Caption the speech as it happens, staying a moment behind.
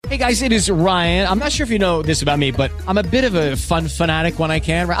Hey guys, it is Ryan. I'm not sure if you know this about me, but I'm a bit of a fun fanatic when I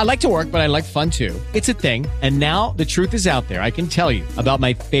can. I like to work, but I like fun too. It's a thing. And now the truth is out there. I can tell you about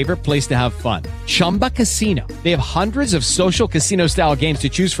my favorite place to have fun. Chumba Casino. They have hundreds of social casino style games to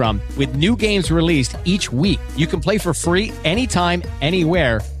choose from with new games released each week. You can play for free anytime,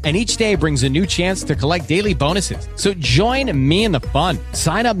 anywhere. And each day brings a new chance to collect daily bonuses. So join me in the fun.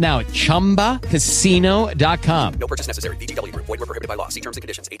 Sign up now at ChumbaCasino.com. No purchase necessary. VGW Group. Void where prohibited by law. See terms and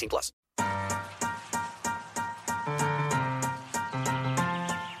conditions. 18+.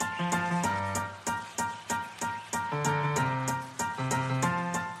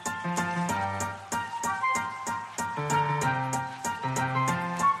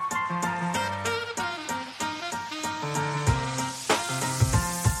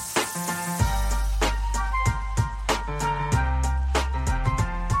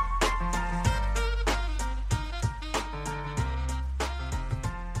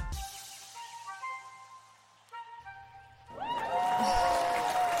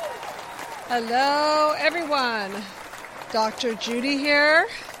 Hello, everyone. Dr. Judy here,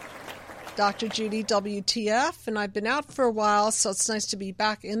 Dr. Judy WTF, and I've been out for a while, so it's nice to be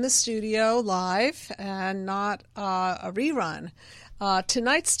back in the studio live and not a rerun.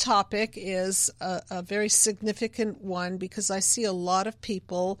 Tonight's topic is a very significant one because I see a lot of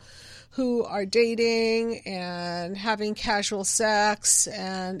people who are dating and having casual sex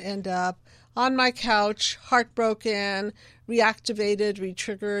and end up on my couch, heartbroken, reactivated,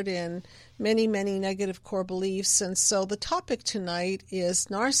 retriggered in many, many negative core beliefs. And so the topic tonight is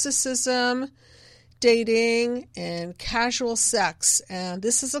narcissism, dating, and casual sex. And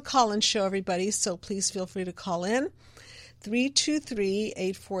this is a call-in show, everybody, so please feel free to call in.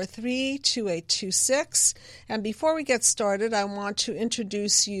 323-843-2826. And before we get started, I want to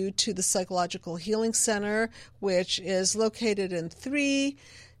introduce you to the Psychological Healing Center, which is located in 3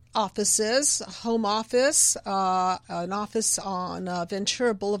 offices: a home office, an office on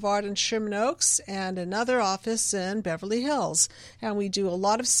Ventura Boulevard in Sherman Oaks, and another office in Beverly Hills. And we do a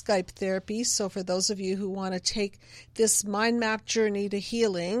lot of Skype therapy, so for those of you who want to take this mind map journey to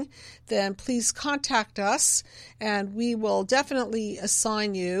healing, then please contact us, and we will definitely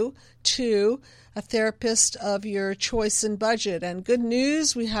assign you to a therapist of your choice and budget. And good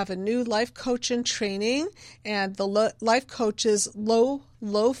news, we have a new life coach in training, and the life coach is low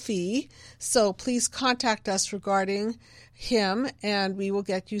fee. So please contact us regarding him, and we will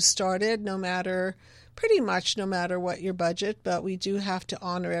get you started pretty much no matter what your budget, but we do have to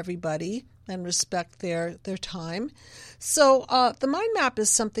honor everybody and respect their time. So the mind map is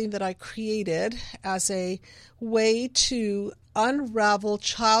something that I created as a way to unravel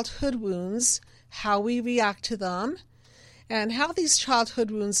childhood wounds, how we react to them, and how these childhood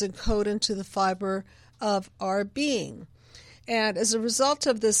wounds encode into the fiber of our being. And as a result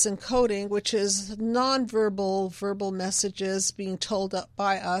of this encoding, which is nonverbal, verbal messages being told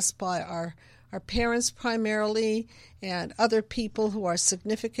by us, by our parents primarily, and other people who are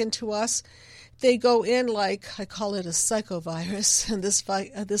significant to us, they go in like, I call it a psychovirus, and this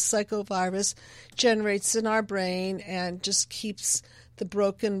psychovirus generates in our brain and just keeps the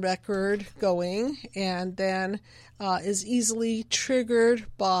broken record going, and then is easily triggered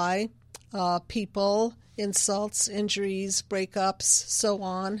by people, insults, injuries, breakups, so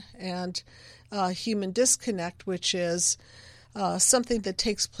on, and human disconnect, which is something that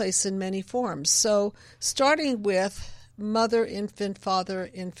takes place in many forms. So starting with mother-infant,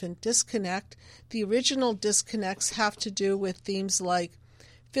 father-infant disconnect, the original disconnects have to do with themes like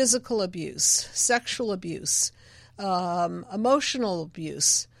physical abuse, sexual abuse, emotional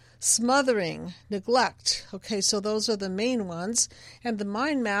abuse, smothering, neglect. Okay, so those are the main ones. And the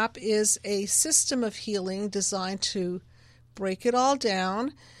mind map is a system of healing designed to break it all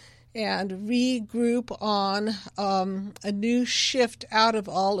down and regroup on a new shift out of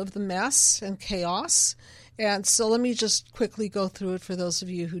all of the mess and chaos. And so let me just quickly go through it for those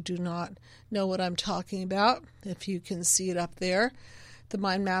of you who do not know what I'm talking about, if you can see it up there. The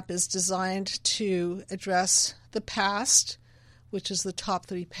mind map is designed to address the past, which is the top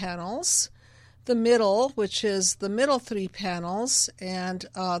 3 panels, the middle, which is the middle 3 panels, and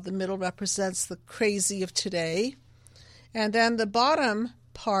the middle represents the crazy of today, and then the bottom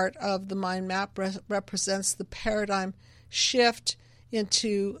part of the mind map represents the paradigm shift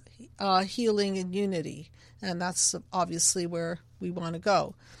into healing and unity, and that's obviously where we want to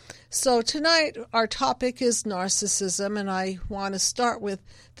go. So tonight our topic is narcissism, and I want to start with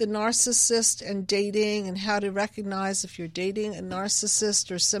the narcissist and dating and how to recognize if you're dating a narcissist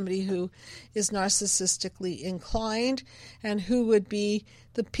or somebody who is narcissistically inclined, and who would be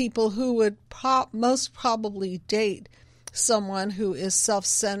the people who would most probably date someone who is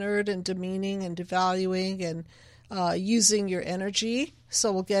self-centered and demeaning and devaluing and using your energy.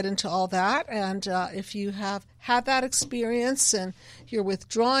 So we'll get into all that. And if you have had that experience and you're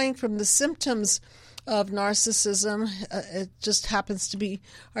withdrawing from the symptoms of narcissism, it just happens to be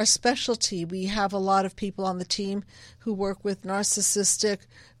our specialty. We have a lot of people on the team who work with narcissistic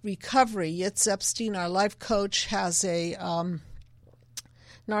recovery. Yitz Epstein, our life coach, has a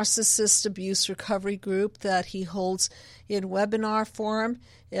narcissist abuse recovery group that he holds in webinar form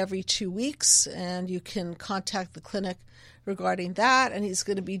every 2 weeks, and you can contact the clinic regarding that. And he's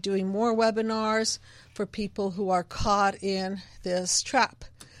going to be doing more webinars for people who are caught in this trap.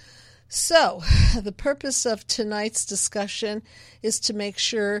 So the purpose of tonight's discussion is to make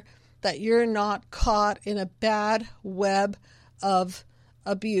sure that you're not caught in a bad web of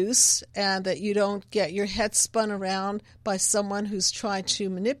abuse and that you don't get your head spun around by someone who's trying to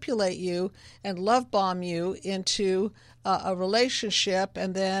manipulate you and love bomb you into a relationship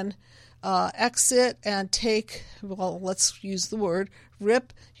and then exit and take, well, let's use the word,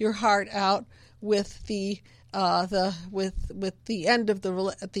 rip your heart out with the end of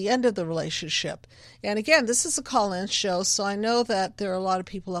the relationship. And again, this is a call-in show, so I know that there are a lot of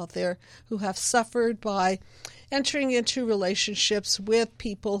people out there who have suffered by entering into relationships with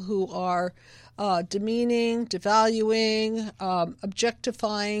people who are demeaning, devaluing,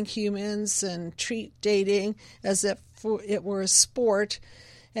 objectifying humans, and treat dating as if it were a sport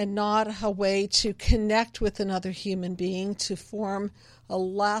and not a way to connect with another human being to form a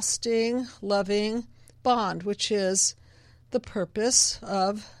lasting, loving bond, which is the purpose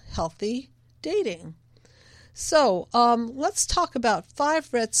of healthy dating. So let's talk about 5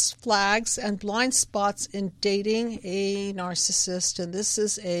 red flags and blind spots in dating a narcissist. And this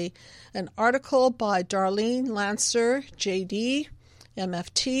is an article by Darlene Lancer, JD,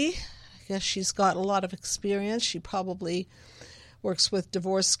 MFT. I guess she's got a lot of experience. She probably works with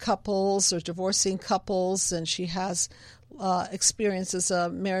divorced couples or divorcing couples, and she has experience as a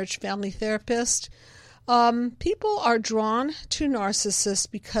marriage family therapist. People are drawn to narcissists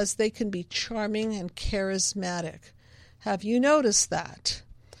because they can be charming and charismatic. Have you noticed that?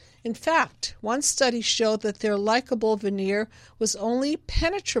 In fact, one study showed that their likable veneer was only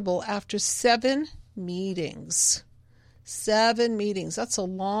penetrable after 7 meetings. 7 meetings. That's a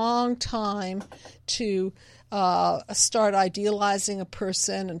long time to start idealizing a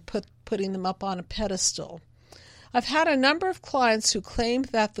person and putting them up on a pedestal. I've had a number of clients who claimed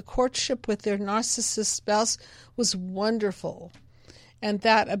that the courtship with their narcissist spouse was wonderful and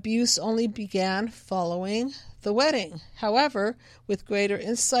that abuse only began following the wedding. However, with greater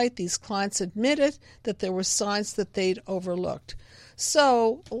insight, these clients admitted that there were signs that they'd overlooked.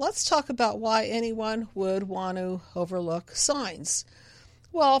 So let's talk about why anyone would want to overlook signs.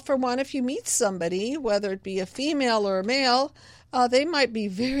 Well, for one, if you meet somebody, whether it be a female or a male, they might be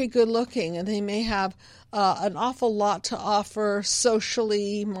very good looking and they may have an awful lot to offer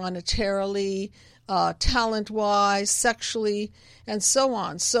socially, monetarily, talent-wise, sexually, and so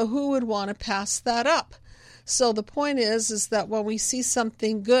on. So who would want to pass that up? So the point is that when we see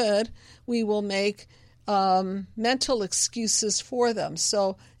something good, we will make mental excuses for them.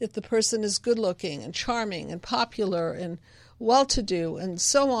 So if the person is good-looking and charming and popular and well-to-do and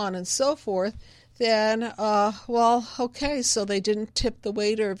so on and so forth, then, okay, so they didn't tip the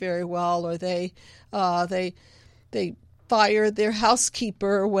waiter very well, or they fired their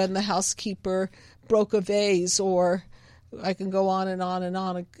housekeeper when the housekeeper broke a vase, or I can go on and on and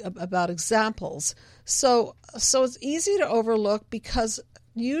on about examples. So it's easy to overlook because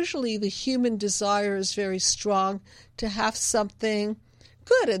usually the human desire is very strong to have something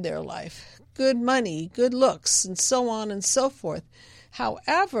good in their life, good money, good looks, and so on and so forth.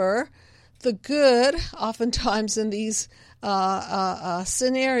 However, the good, oftentimes in these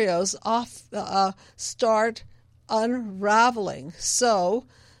scenarios, start unraveling. So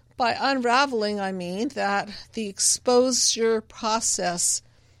by unraveling, I mean that the exposure process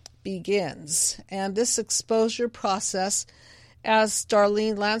begins. And this exposure process, as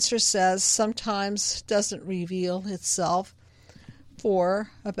Darlene Lancer says, sometimes doesn't reveal itself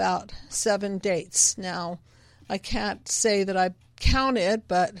for about 7 dates. Now, I can't say that I've counted,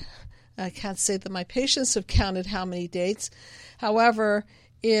 but I can't say that my patients have counted how many dates. However,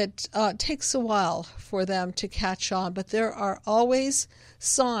 it takes a while for them to catch on, but there are always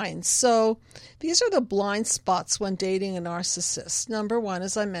signs. So these are the blind spots when dating a narcissist. Number 1,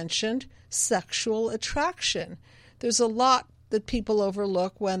 as I mentioned, sexual attraction. There's a lot that people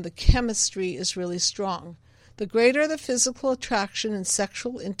overlook when the chemistry is really strong. The greater the physical attraction and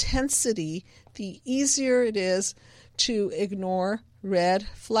sexual intensity, the easier it is to ignore red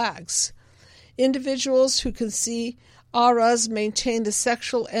flags. Individuals who can see auras maintain the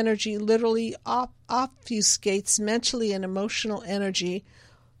sexual energy, literally obfuscates mentally and emotional energy.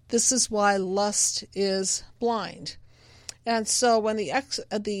 This is why lust is blind. And so when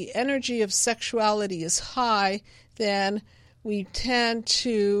the energy of sexuality is high, then we tend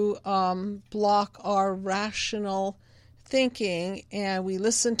to block our rational thinking, and we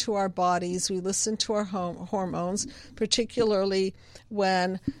listen to our bodies, we listen to our hormones, particularly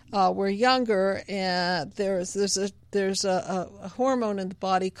when we're younger. And there's a hormone in the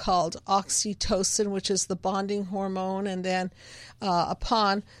body called oxytocin, which is the bonding hormone, and then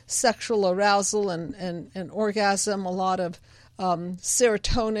upon sexual arousal and orgasm, a lot of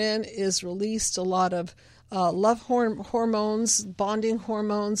serotonin is released, a lot of love hormones, bonding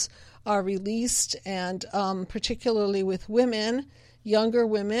hormones are released, and particularly with women, younger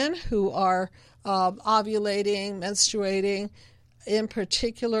women who are ovulating, menstruating, in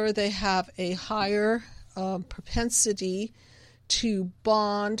particular, they have a higher propensity to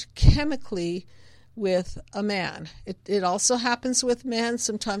bond chemically with a man. It also happens with men.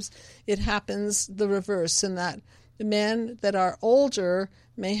 Sometimes it happens the reverse, in that the men that are older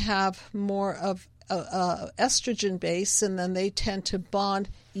may have more of estrogen base, and then they tend to bond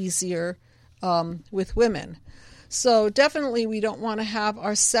easier with women. So definitely we don't want to have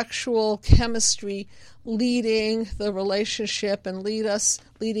our sexual chemistry leading the relationship and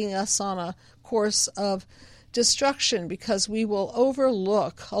leading us on a course of destruction, because we will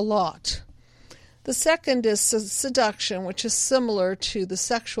overlook a lot. The second is seduction, which is similar to the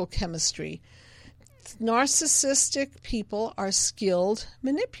sexual chemistry. Narcissistic people are skilled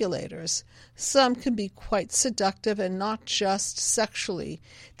manipulators. Some can be quite seductive, and not just sexually.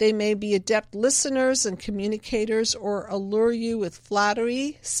 They may be adept listeners and communicators, or allure you with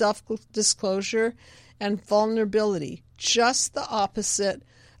flattery, self-disclosure, and vulnerability. Just the opposite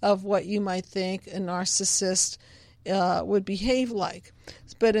of what you might think a narcissist would behave like.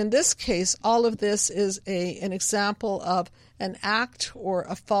 But in this case, all of this is an example of an act or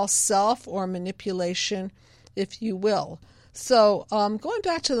a false self or manipulation, if you will. So going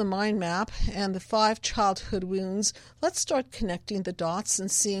back to the mind map and the 5 childhood wounds, let's start connecting the dots and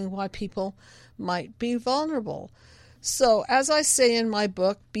seeing why people might be vulnerable. So as I say in my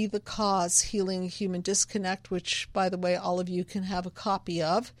book, Be the Cause, Healing Human Disconnect, which, by the way, all of you can have a copy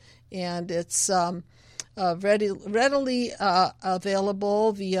of, and it's readily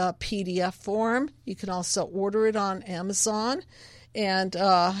available via PDF form. You can also order it on Amazon. And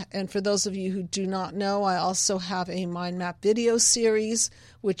for those of you who do not know, I also have a mind map video series,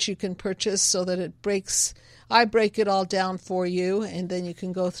 which you can purchase so that I break it all down for you, and then you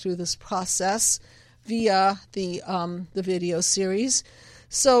can go through this process via the video series.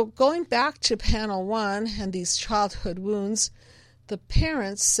 So going back to panel 1 and these childhood wounds, the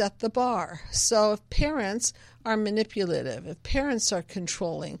parents set the bar. So if parents are manipulative, if parents are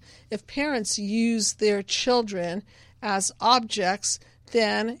controlling, if parents use their children as objects,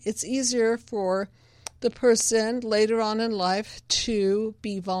 then it's easier for the person later on in life to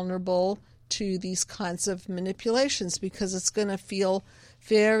be vulnerable to these kinds of manipulations, because it's going to feel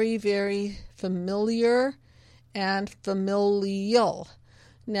very, very familiar and familial.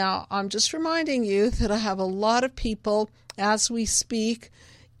 Now, I'm just reminding you that I have a lot of people as we speak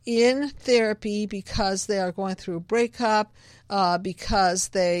in therapy because they are going through a breakup, because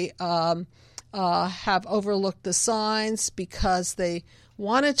they have overlooked the signs, because they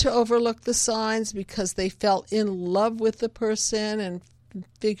wanted to overlook the signs, because they fell in love with the person and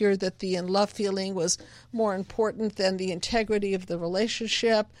figured that the in love feeling was more important than the integrity of the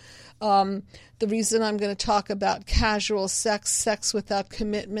relationship. The reason I'm going to talk about casual sex without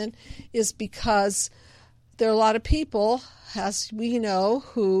commitment, is because there are a lot of people, as we know,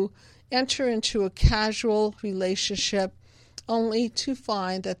 who enter into a casual relationship only to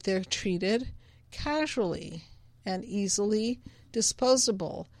find that they're treated casually and easily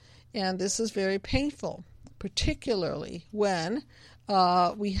disposable. And this is very painful, particularly when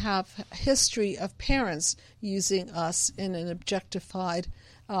we have a history of parents using us in an objectified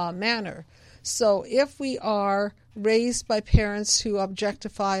manner. So if we are raised by parents who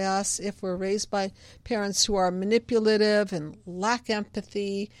objectify us, if we're raised by parents who are manipulative and lack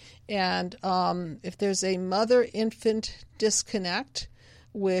empathy, and if there's a mother-infant disconnect,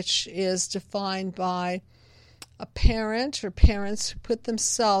 which is defined by a parent or parents who put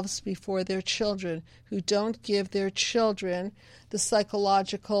themselves before their children, who don't give their children the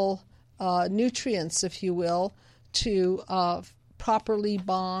psychological nutrients, if you will, to properly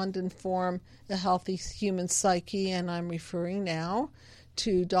bond and form a healthy human psyche. And I'm referring now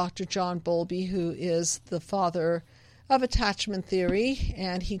to Dr. John Bowlby, who is the father of attachment theory,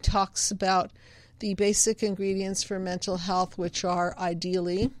 and he talks about the basic ingredients for mental health, which are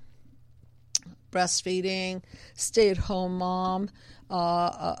ideally breastfeeding, stay-at-home mom,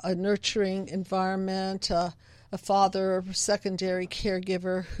 a nurturing environment, a father, secondary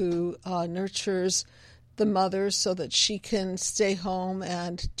caregiver who nurtures the mother so that she can stay home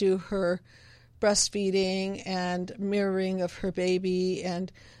and do her breastfeeding and mirroring of her baby.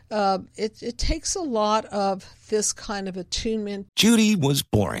 And it takes a lot of this kind of attunement. Judy was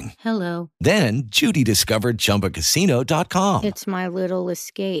boring. Hello. Then Judy discovered ChumbaCasino.com. It's my little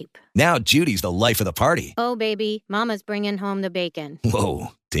escape. Now Judy's the life of the party. Oh, baby, mama's bringing home the bacon. Whoa,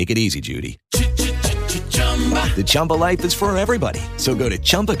 take it easy, Judy. The Chumba life is for everybody. So go to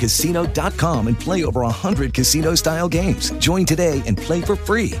ChumbaCasino.com and play over 100 casino-style games. Join today and play for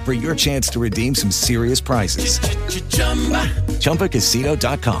free for your chance to redeem some serious prizes.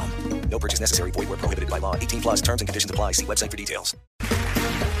 ChumbaCasino.com. No purchase necessary. Void where prohibited by law. 18 plus terms and conditions apply. See website for details.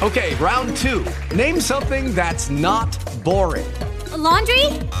 Okay, round two. Name something that's not boring. A laundry?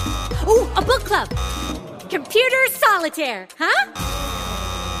 Ooh, a book club. Computer solitaire, huh?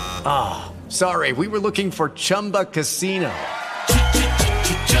 Sorry, we were looking for Chumba Casino.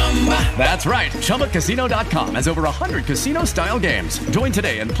 That's right. ChumbaCasino.com has over 100 casino-style games. Join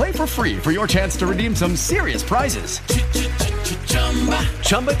today and play for free for your chance to redeem some serious prizes.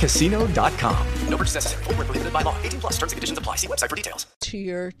 ChumbaCasino.com. No purchase necessary. Void where prohibited by law. 18 plus terms and conditions apply. See website for details. To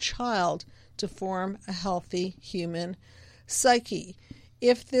your child to form a healthy human psyche.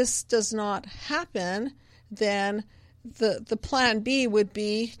 If this does not happen, then the plan B would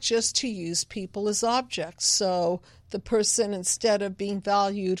be just to use people as objects. So the person, instead of being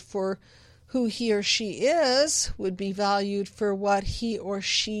valued for who he or she is, would be valued for what he or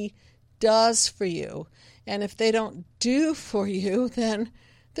she does for you. And if they don't do for you, then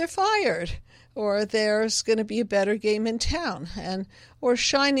they're fired, or there's going to be a better game in town, or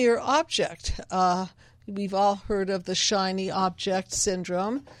shinier object. We've all heard of the shiny object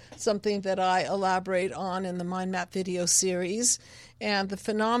syndrome, something that I elaborate on in the Mind Map video series. And the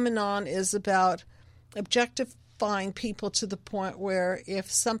phenomenon is about objectifying people to the point where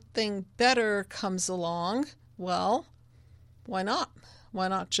if something better comes along, well, why not? Why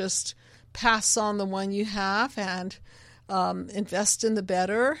not just pass on the one you have and invest in the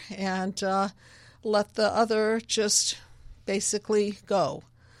better and let the other just basically go?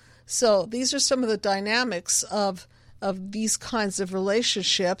 So these are some of the dynamics of these kinds of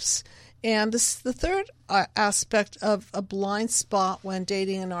relationships. And this, the third aspect of a blind spot when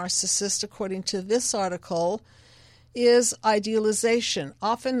dating a narcissist, according to this article, is idealization.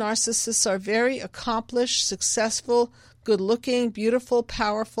 Often narcissists are very accomplished, successful, good-looking, beautiful,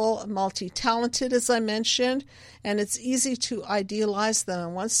 powerful, multi-talented, as I mentioned, and it's easy to idealize them.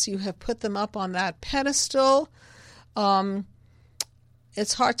 And once you have put them up on that pedestal,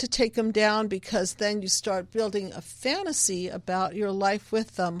 it's hard to take them down, because then you start building a fantasy about your life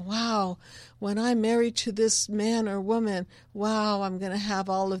with them. Wow, when I'm married to this man or woman, wow, I'm going to have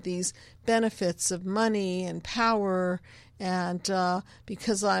all of these benefits of money and power, and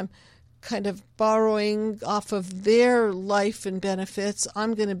because I'm kind of borrowing off of their life and benefits,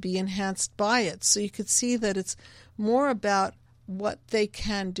 I'm going to be enhanced by it. So you could see that it's more about what they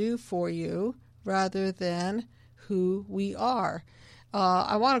can do for you rather than who we are.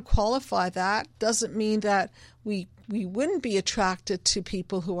 I want to qualify that. Doesn't mean that we wouldn't be attracted to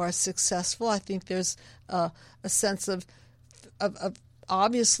people who are successful. I think there's a sense of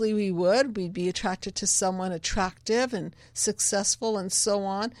obviously we would. We'd be attracted to someone attractive and successful and so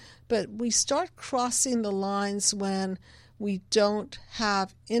on. But we start crossing the lines when we don't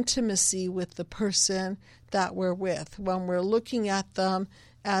have intimacy with the person that we're with, when we're looking at them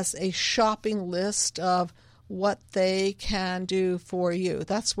as a shopping list of what they can do for you.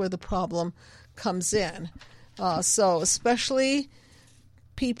 That's where the problem comes in. So especially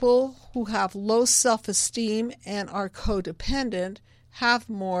people who have low self-esteem and are codependent have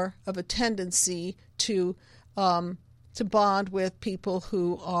more of a tendency to bond with people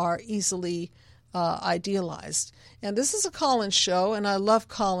who are easily idealized. And this is a call-in show, and I love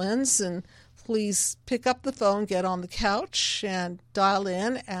call-ins, and please pick up the phone, get on the couch, and dial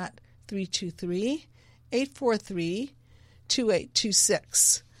in at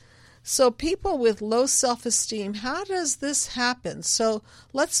 323-843-2826. So people with low self-esteem, how does this happen? So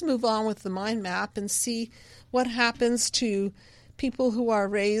let's move on with the mind map and see what happens to people who are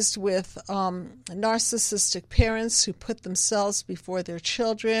raised with narcissistic parents who put themselves before their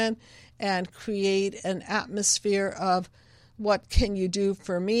children and create an atmosphere of what can you do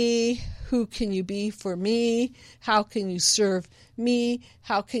for me? Who can you be for me? How can you serve me?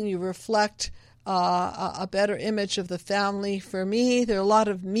 How can you reflect a better image of the family for me. There are a lot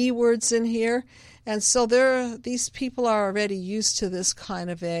of me words in here. And so these people are already used to this kind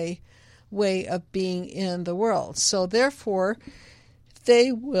of a way of being in the world. So therefore,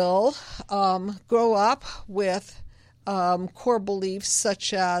 they will grow up with core beliefs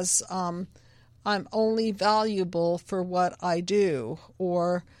such as I'm only valuable for what I do,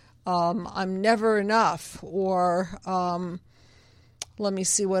 or I'm never enough, or let me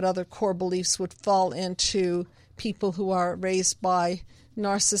see what other core beliefs would fall into people who are raised by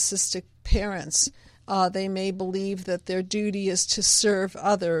narcissistic parents. They may believe that their duty is to serve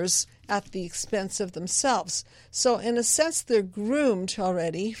others at the expense of themselves. So in a sense, they're groomed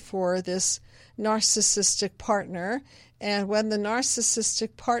already for this narcissistic partner. And when the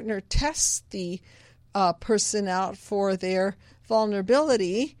narcissistic partner tests the person out for their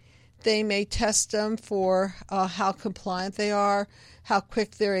vulnerability, they may test them for how compliant they are, how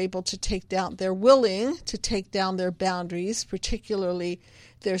quick they're able to take down, they're willing to take down their boundaries, particularly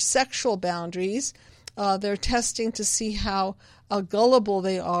their sexual boundaries. They're testing to see how gullible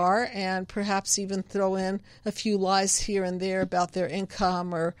they are, and perhaps even throw in a few lies here and there about their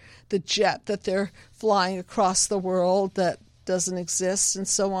income or the jet that they're flying across the world that doesn't exist, and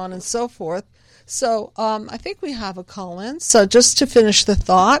so on and so forth. So I think we have a call-in. So just to finish the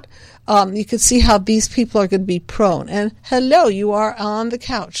thought, you can see how these people are going to be prone. And hello, you are on the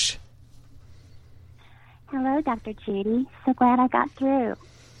couch. Hello, Dr. Judy. So glad I got through.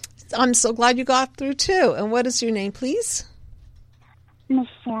 I'm so glad you got through, too. And what is your name, please?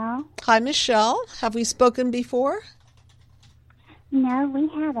 Michelle. Hi, Michelle. Have we spoken before? No, we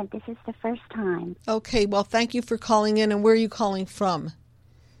haven't. This is the first time. Okay, well, thank you for calling in. And where are you calling from?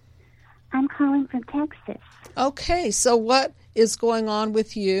 I'm calling from Texas. Okay, so what is going on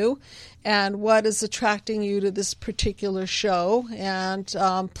with you, and what is attracting you to this particular show? And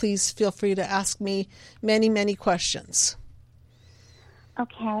please feel free to ask me many, many questions.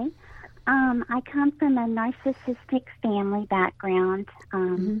 Okay. I come from a narcissistic family background,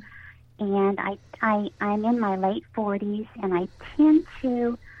 and I'm in my late 40s, and I tend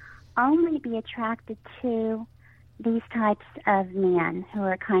to only be attracted to these types of men who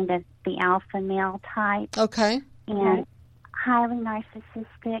are kind of the alpha male type. Okay. And highly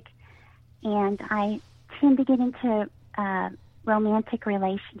narcissistic, and I tend to get into romantic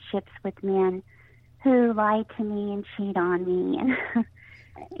relationships with men who lie to me and cheat on me, and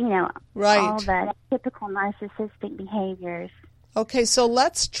all the typical narcissistic behaviors. Okay, so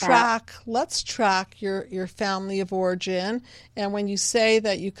let's track your family of origin. And when you say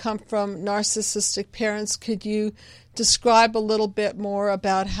that you come from narcissistic parents, could you describe a little bit more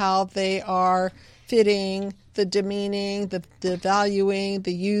about how they are fitting the demeaning, the valuing,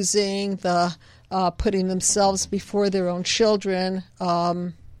 the using, the putting themselves before their own children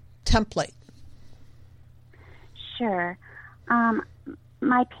template? Sure.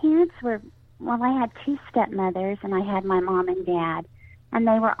 My parents I had two stepmothers, and I had my mom and dad, and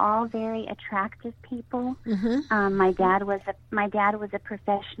they were all very attractive people. Mm-hmm. My dad was a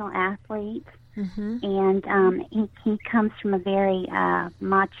professional athlete, mm-hmm. and he comes from a very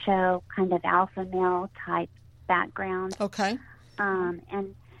macho kind of alpha male type background. Okay.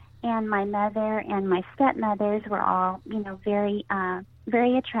 And my mother and my stepmothers were all very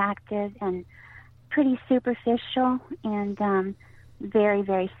very attractive and pretty superficial, and very,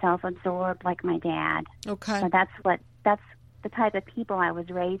 very self-absorbed like my dad. Okay. So that's the type of people I was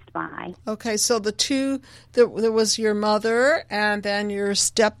raised by. Okay, so there was your mother and then your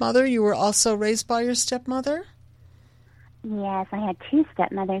stepmother. You were also raised by your stepmother? Yes, I had two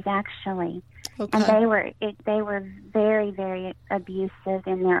stepmothers actually. Okay. And they were very, very abusive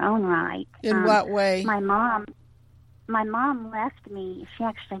in their own right. In what way? My mom left me. She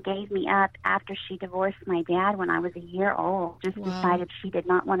actually gave me up after she divorced my dad when I was a year old. Just decided she did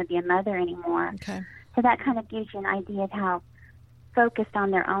not want to be a mother anymore. Okay. So that kind of gives you an idea of how focused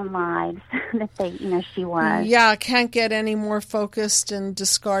on their own lives that she was. Yeah, can't get any more focused and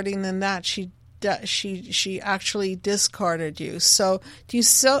discarding than that. She actually discarded you. So do you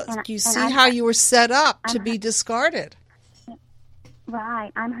see how you were set up to be discarded?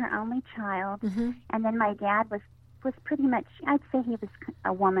 Right. I'm her only child, mm-hmm. and then my dad was pretty much, I'd say he was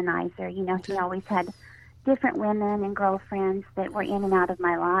a womanizer. He always had different women and girlfriends that were in and out of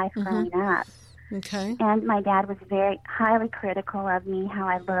my life mm-hmm. growing up. Okay. And my dad was very highly critical of me, how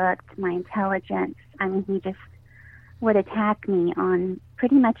I looked, my intelligence. I mean, he just would attack me on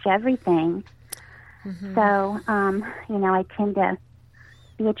pretty much everything. Mm-hmm. So, I tend to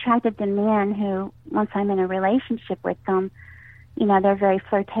be attracted to men who, once I'm in a relationship with them, they're very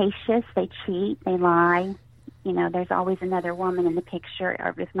flirtatious, they cheat, they lie. There's always another woman in the picture,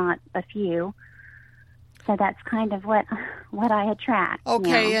 or if not a few. So that's kind of what I attract.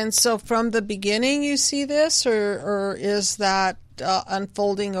 Okay, and so from the beginning you see this, or is that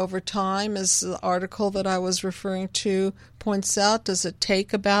unfolding over time, as the article that I was referring to points out? Does it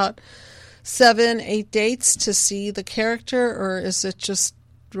take about 7-8 dates to see the character, or is it just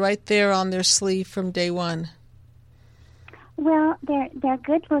right there on their sleeve from day one? Well, they're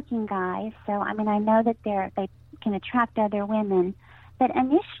good-looking guys, so I mean I know that they can attract other women. But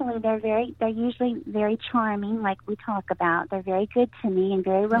initially, they're usually very charming, like we talk about. They're very good to me and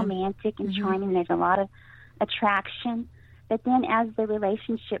very romantic and charming. There's a lot of attraction. But then as the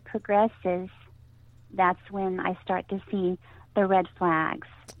relationship progresses, that's when I start to see the red flags,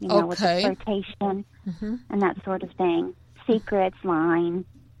 with the flirtation and that sort of thing. Secrets, lying.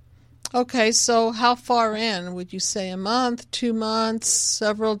 Okay, so how far in? Would you say a month, 2 months,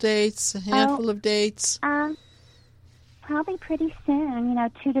 several dates, a handful of dates? Probably pretty soon,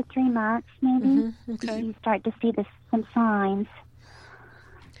 2 to 3 months maybe. Okay. You start to see some signs.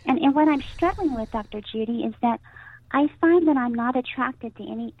 And what I'm struggling with, Dr. Judy, is that I find that I'm not attracted to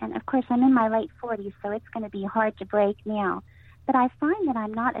any, and of course I'm in my late 40s, so it's going to be hard to break now. But I find that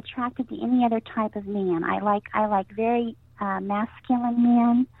I'm not attracted to any other type of man. I like very masculine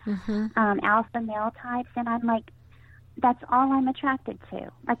men, alpha male types, and I'm like, that's all I'm attracted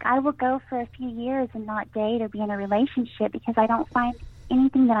to. Like, I will go for a few years and not date or be in a relationship because I don't find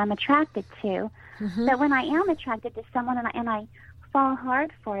anything that I'm attracted to. But when I am attracted to someone and I fall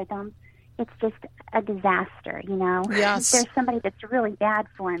hard for them, it's just a disaster, Yes. There's somebody that's really bad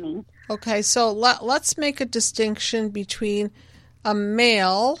for me. Okay, so let's make a distinction between a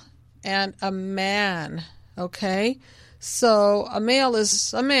male and a man, okay? So a male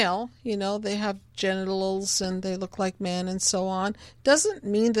is a male, they have genitals and they look like men and so on. Doesn't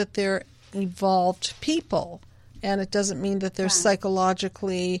mean that they're evolved people, and it doesn't mean that they're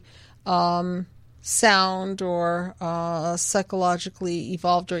psychologically sound or psychologically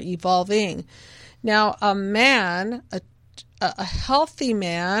evolved or evolving. Now, a man, a healthy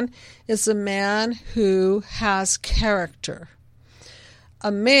man, is a man who has character.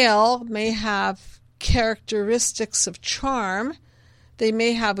 A male may have characteristics of charm. They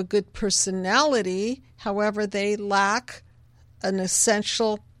may have a good personality. However, they lack an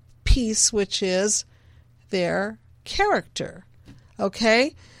essential piece, which is their character.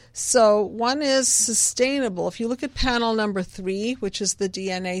 Okay? So one is sustainable. If you look at panel number 3, which is the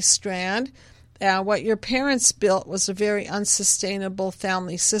DNA strand, what your parents built was a very unsustainable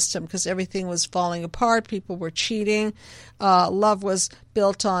family system because everything was falling apart. People were cheating. Love was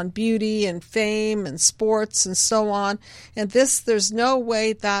built on beauty and fame and sports and so on. And there's no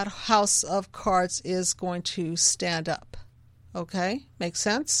way that house of cards is going to stand up. Okay? Make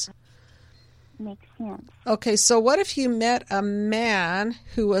sense? Makes sense. Okay, so what if you met a man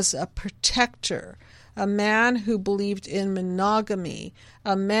who was a protector, a man who believed in monogamy,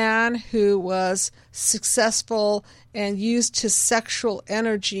 a man who was successful and used his sexual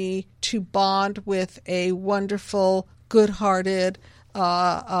energy to bond with a wonderful, good-hearted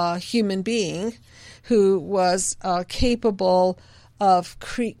human being who was capable of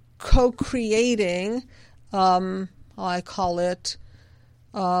co-creating, I call it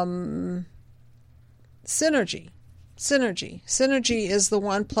synergy. Synergy is the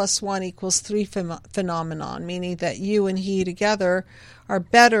 1 + 1 = 3 phenomenon, meaning that you and he together are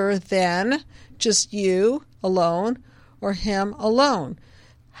better than just you alone or him alone.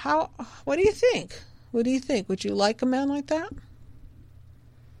 What do you think? What do you think? Would you like a man like that?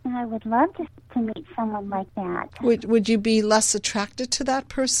 I would love to meet someone like that. Would you be less attracted to that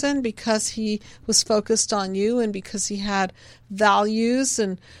person because he was focused on you and because he had values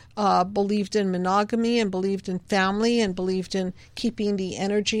and believed in monogamy and believed in family and believed in keeping the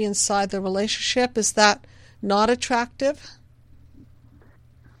energy inside the relationship? Is that not attractive?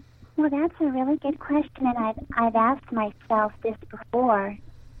 Well, that's a really good question, and I've asked myself this before.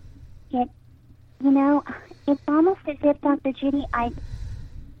 It's almost as if, Dr. Judy, I'm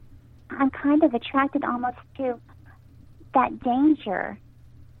kind of attracted almost to that danger.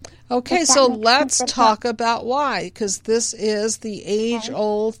 Okay, so let's talk about why, because this is the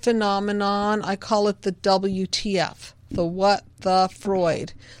age-old phenomenon. I call it the WTF, the what the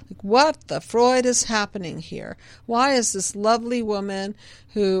Freud. Like, what the Freud is happening here? Why is this lovely woman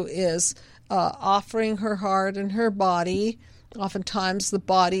who is offering her heart and her body, oftentimes the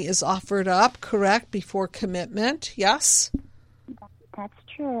body is offered up, correct, before commitment, yes? That's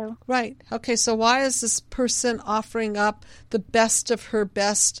true. Right. Okay, so why is this person offering up the best of her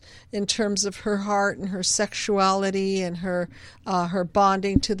best in terms of her heart and her sexuality and her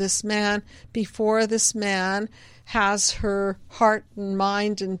bonding to this man before this man has her heart and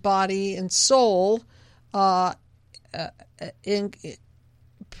mind and body and soul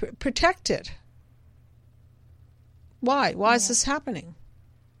protected. Why? Why is this happening?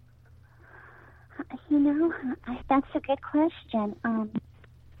 That's a good question.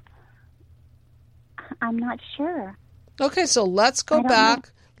 I'm not sure. Okay, so let's go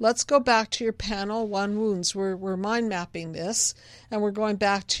back. Let's go back to your panel 1 wounds. We're mind mapping this, and we're going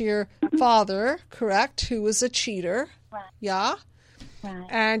back to your father, correct, who was a cheater. Right. Yeah? Right.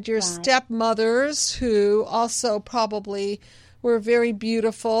 And your stepmothers, who also probably were very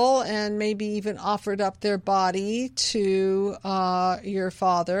beautiful and maybe even offered up their body to your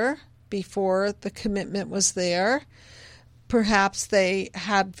father before the commitment was there. Perhaps they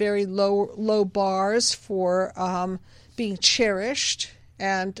had very low bars for being cherished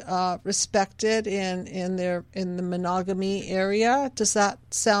and respected in the monogamy area. Does that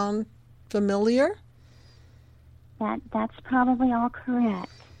sound familiar? That's probably all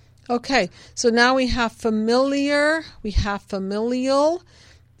correct. Okay, so now we have familiar, we have familial,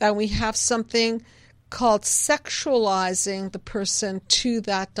 and we have something called sexualizing the person to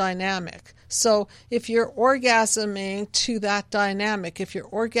that dynamic. So if you're orgasming to that dynamic, if you're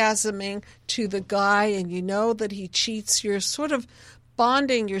orgasming to the guy and you know that he cheats, you're sort of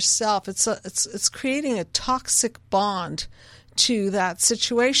bonding yourself. It's creating a toxic bond to that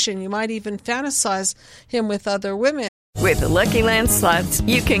situation. You might even fantasize him with other women. With the Lucky Land Slots,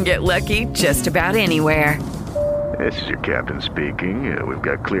 you can get lucky just about anywhere. This is your captain speaking. We've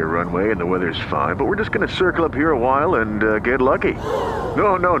got clear runway and the weather's fine, but we're just going to circle up here a while and get lucky.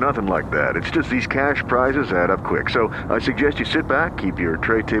 No, nothing like that. It's just these cash prizes add up quick. So I suggest you sit back, keep your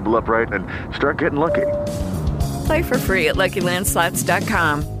tray table upright, and start getting lucky. Play for free at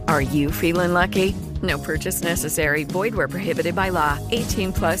LuckyLandSlots.com. Are you feeling lucky? No purchase necessary. Void where prohibited by law.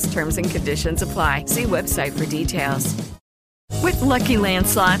 18+ terms and conditions apply. See website for details. With Lucky Land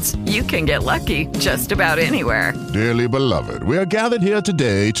Slots, you can get lucky just about anywhere. Dearly beloved, we are gathered here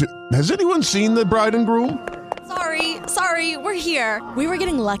today to... Has anyone seen the bride and groom? Sorry, we're here. We were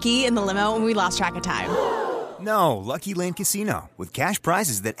getting lucky in the limo and we lost track of time. No, Lucky Land Casino, with cash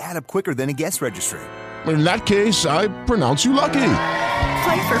prizes that add up quicker than a guest registry. In that case, I pronounce you lucky.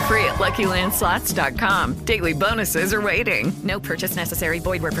 Play for free at LuckyLandSlots.com. Daily bonuses are waiting. No purchase necessary.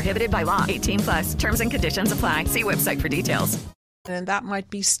 Void where prohibited by law. 18+. Terms and conditions apply. See website for details. And that might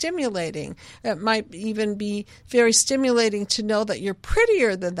be stimulating. It might even be very stimulating to know that you're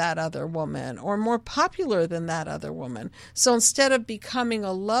prettier than that other woman or more popular than that other woman. So instead of becoming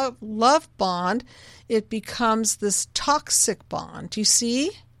a love bond, it becomes this toxic bond. Do you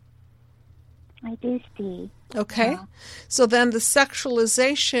see? I do see. Okay. Yeah. So then the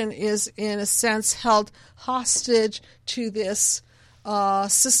sexualization is, in a sense, held hostage to this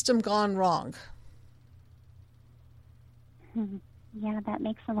system gone wrong. Yeah, that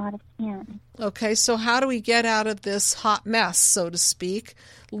makes a lot of sense. Okay, so how do we get out of this hot mess, so to speak,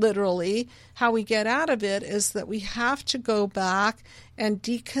 literally? How we get out of it is that we have to go back and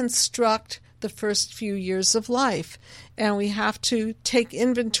deconstruct the first few years of life. And we have to take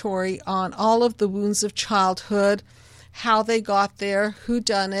inventory on all of the wounds of childhood, how they got there, who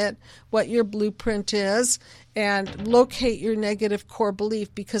done it, what your blueprint is, and locate your negative core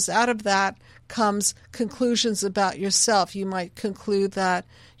belief, because out of that comes conclusions about yourself. You might conclude that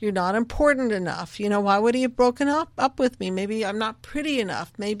you're not important enough. You know, why would he have broken up with me? Maybe I'm not pretty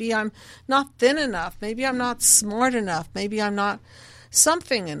enough. Maybe I'm not thin enough. Maybe I'm not smart enough. Maybe I'm not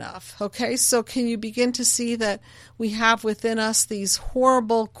something enough. Okay, so can you begin to see that we have within us these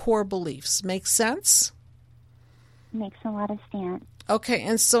horrible core beliefs? Make sense? Makes a lot of sense. Okay,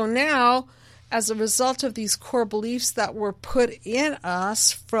 and so now, as a result of these core beliefs that were put in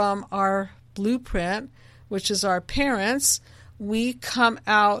us from our blueprint, which is our parents, we come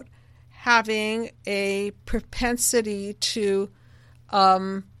out having a propensity to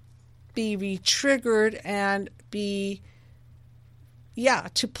be re-triggered and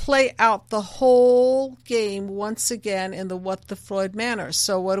to play out the whole game once again in the What the Freud manner.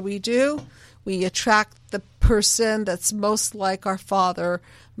 So what do? We attract the person that's most like our father,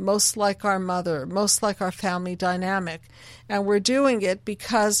 most like our mother, most like our family dynamic. And we're doing it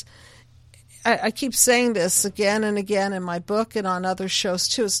because I keep saying this again and again in my book and on other shows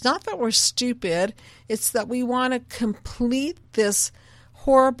too. It's not that we're stupid. It's that we want to complete this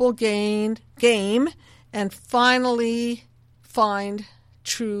horrible game and finally find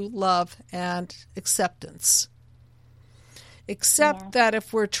true love and acceptance. Except that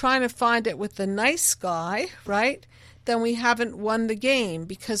if we're trying to find it with the nice guy, right, then we haven't won the game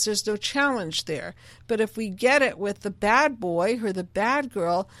because there's no challenge there. But if we get it with the bad boy or the bad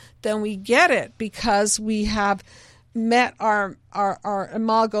girl, then we get it because we have met our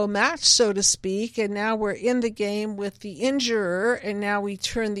imago match, so to speak, and now we're in the game with the injurer, and now we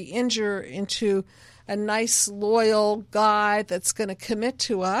turn the injurer into a nice, loyal guy that's going to commit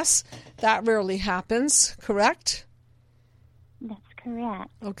to us. That rarely happens, correct? That's correct.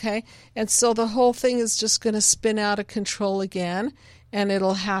 Okay, and so the whole thing is just going to spin out of control again, and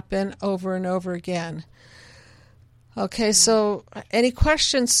it'll happen over and over again. Okay, so any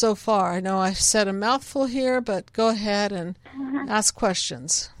questions so far? I know I've said a mouthful here, but go ahead and ask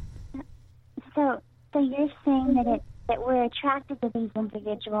questions. So you're saying that we're attracted to these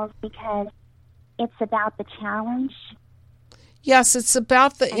individuals because it's about the challenge? Yes, it's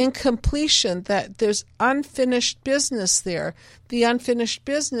about the incompletion, that there's unfinished business there. The unfinished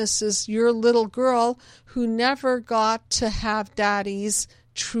business is your little girl who never got to have Daddy's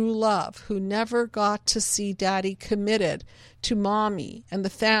true love, who never got to see Daddy committed to Mommy and the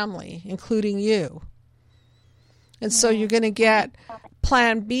family, including you. And so you're going to get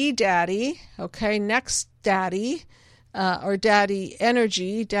Plan B Daddy, okay, next Daddy, or Daddy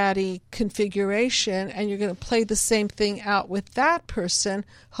energy, Daddy configuration, and you're going to play the same thing out with that person,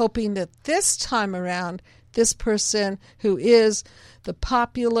 hoping that this time around, this person who is the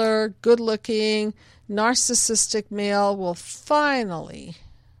popular, good-looking, narcissistic male will finally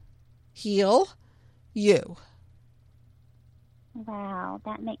heal you. Wow,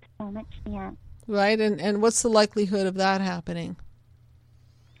 that makes so much sense. Right? And what's the likelihood of that happening?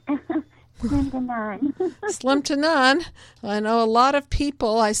 Slim to none. Slim to none. I know a lot of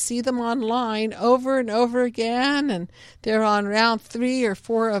people, I see them online over and over again, and they're on round 3 or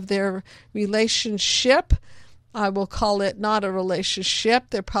 4 of their relationship. I will call it not a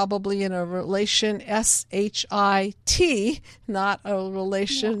relationship. They're probably in a relation S-H-I-T, not a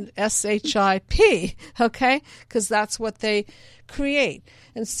relation S-H-I-P, okay? Because that's what they create.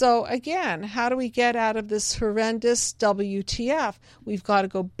 And so, again, how do we get out of this horrendous WTF? We've got to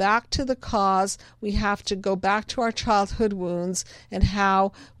go back to the cause. We have to go back to our childhood wounds and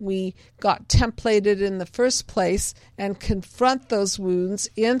how we got templated in the first place and confront those wounds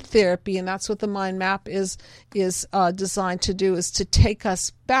in therapy. And that's what the mind map is designed to do, is to take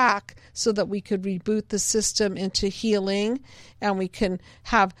us back so that we could reboot the system into healing, and we can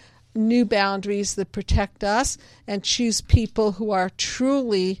have new boundaries that protect us and choose people who are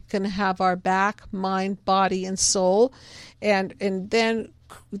truly going to have our back, mind, body, and soul, and then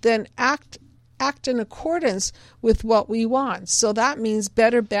act in accordance with what we want. So that means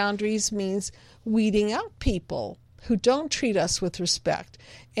better boundaries means weeding out people who don't treat us with respect,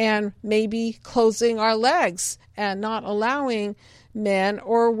 and maybe closing our legs and not allowing men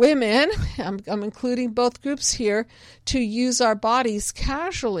or women, I'm including both groups here, to use our bodies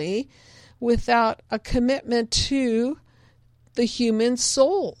casually without a commitment to the human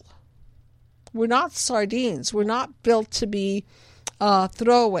soul. We're not sardines. We're not built to be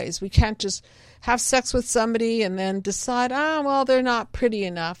throwaways. We can't just have sex with somebody and then decide, well, they're not pretty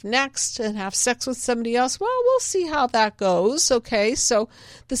enough. Next, and have sex with somebody else. Well, we'll see how that goes. Okay, so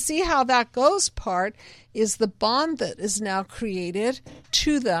the see how that goes part is the bond that is now created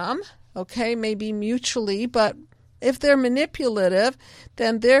to them. Okay, maybe mutually, but if they're manipulative,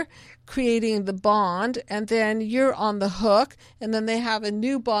 then they're creating the bond, and then you're on the hook, and then they have a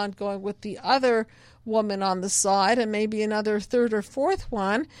new bond going with the other woman on the side, and maybe another third or fourth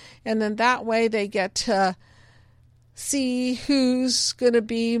one, and then that way they get to see who's going to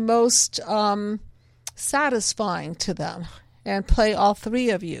be most satisfying to them and play all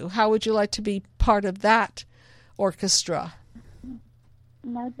 3 of you. How would you like to be part of that orchestra?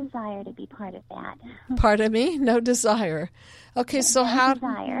 No desire to be part of that. Pardon me? No desire. Okay, so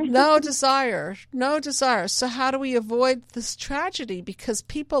No desire. So how do we avoid this tragedy? Because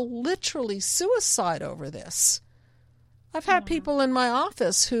people literally suicide over this. I've had people in my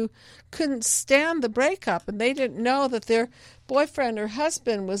office who couldn't stand the breakup, and they didn't know that their boyfriend or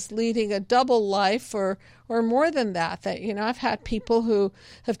husband was leading a double life or more than that. I've had people who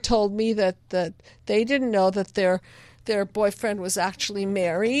have told me that they didn't know that their boyfriend was actually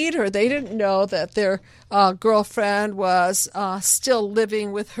married, or they didn't know that their girlfriend was still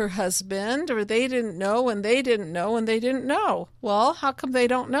living with her husband, or they didn't know and they didn't know and they didn't know. Well, how come they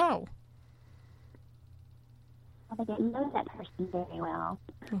don't know? Well, they didn't know that person very well.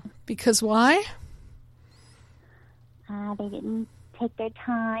 Because why? They didn't take their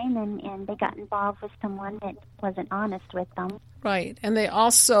time, and they got involved with someone that wasn't honest with them. Right, and they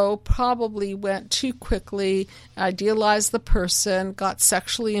also probably went too quickly, idealized the person, got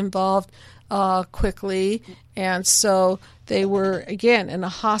sexually involved quickly, and so they were, again, in a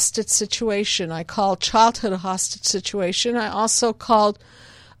hostage situation. I called childhood a hostage situation. I also called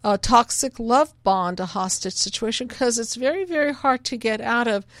a toxic love bond, a hostage situation, because it's very, very hard to get out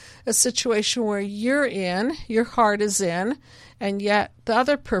of a situation where you're in, your heart is in, and yet the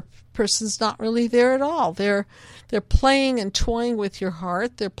other person's not really there at all. They're playing and toying with your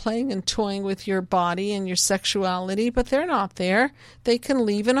heart. They're playing and toying with your body and your sexuality, but they're not there. They can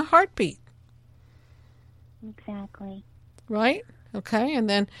leave in a heartbeat. Exactly. Right? Okay, and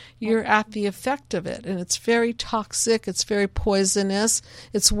then you're at the effect of it, and it's very toxic, it's very poisonous,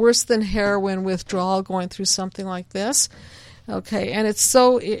 it's worse than heroin withdrawal going through something like this. Okay, and it's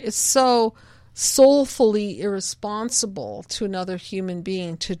so soulfully irresponsible to another human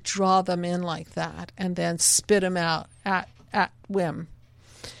being to draw them in like that and then spit them out at whim.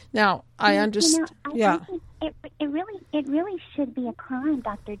 Now, I understand. Yeah. It really should be a crime,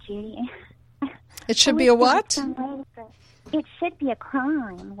 Dr. Judy. It should be a what? It should be a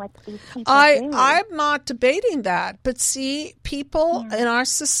crime what these people do. I'm not debating that, but see, people in our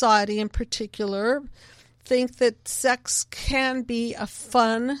society in particular think that sex can be a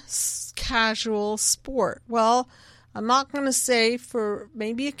fun, casual sport. Well, I'm not going to say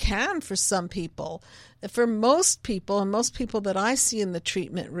maybe it can for some people. For most people, and most people that I see in the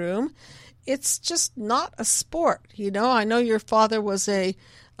treatment room, it's just not a sport. You know, I know your father was an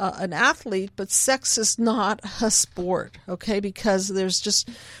athlete, but sex is not a sport, okay? Because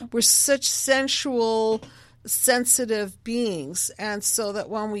we're such sensual, sensitive beings, and so that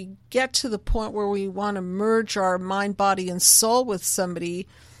when we get to the point where we want to merge our mind, body, and soul with somebody,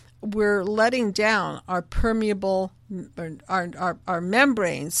 we're letting down our permeable, our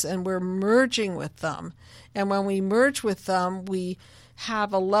membranes, and we're merging with them. And when we merge with them, we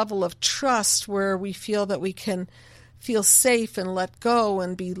have a level of trust where we feel that we can feel safe and let go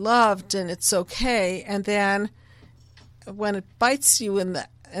and be loved and it's okay. And then when it bites you in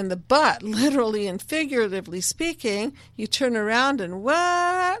the butt, literally and figuratively speaking, you turn around and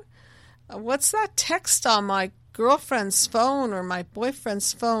what's that text on my girlfriend's phone or my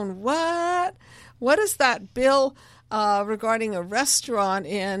boyfriend's phone? What is that bill regarding a restaurant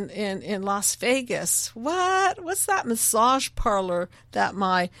in Las Vegas? What's that massage parlor that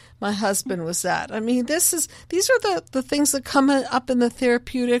my husband was at? I mean, these are the things that come up in the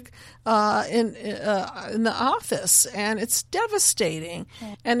therapeutic in the office, and it's devastating,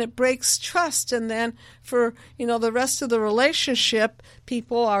 and it breaks trust. And then for the rest of the relationship,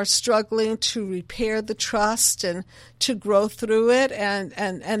 people are struggling to repair the trust and to grow through it,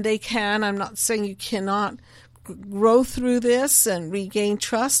 and they can. I'm not saying you cannot grow through this and regain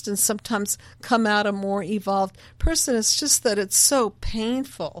trust and sometimes come out a more evolved person. It's just that it's so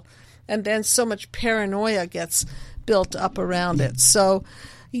painful, and then so much paranoia gets built up around it. So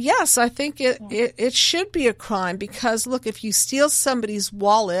yes, I think it should be a crime, because look, if you steal somebody's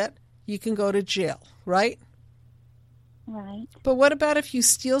wallet, you can go to jail, right? Right. But what about if you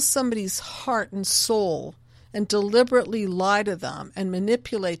steal somebody's heart and soul and deliberately lie to them and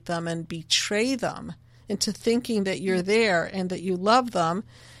manipulate them and betray them into thinking that you're there and that you love them,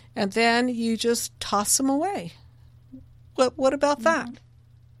 and then you just toss them away? What about that?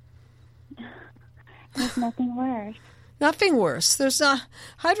 There's nothing worse. Nothing worse.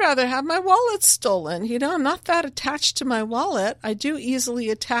 I'd rather have my wallet stolen. I'm not that attached to my wallet. I do easily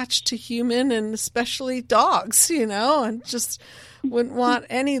attach to human and especially dogs, and just wouldn't want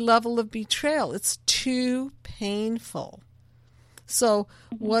any level of betrayal. It's too painful. So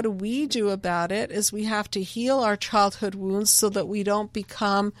what do we do about it is we have to heal our childhood wounds so that we don't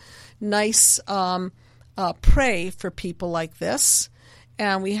become nice prey for people like this.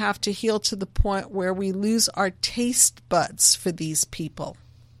 And we have to heal to the point where we lose our taste buds for these people.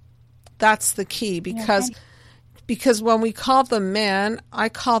 That's the key, because when we call them men, I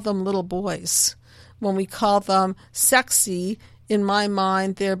call them little boys. When we call them sexy, in my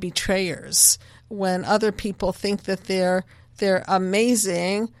mind, they're betrayers. When other people think that they're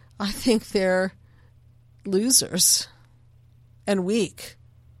amazing, I think they're losers and weak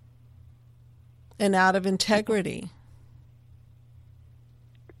and out of integrity.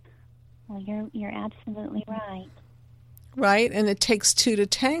 Well, you're absolutely right. Right? And it takes two to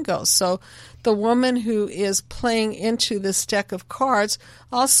tango. So the woman who is playing into this deck of cards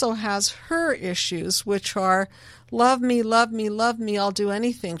also has her issues, which are love me, love me, love me, I'll do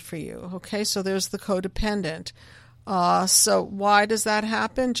anything for you. Okay, so there's the codependent. So why does that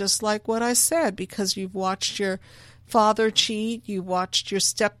happen? Just like what I said, because you've watched your father cheat, you watched your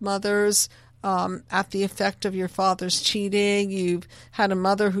stepmothers at the effect of your father's cheating, you've had a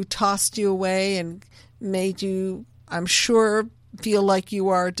mother who tossed you away and made you, I'm sure, feel like you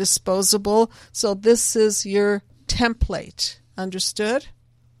are disposable. So this is your template. Understood?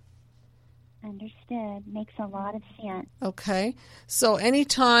 Understood. Makes a lot of sense. Okay. So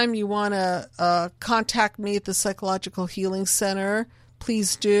anytime you want to contact me at the Psychological Healing Center,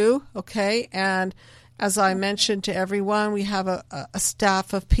 please do. Okay. And as I mentioned to everyone, we have a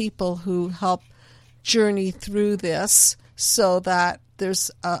staff of people who help journey through this so that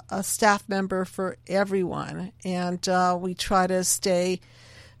there's a staff member for everyone. And we try to stay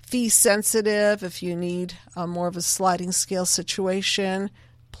fee sensitive. If you need more of a sliding scale situation,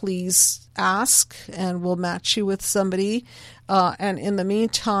 please ask and we'll match you with somebody. And in the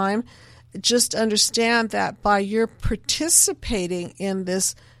meantime, just understand that by your participating in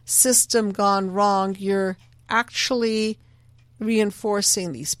this system gone wrong, you're actually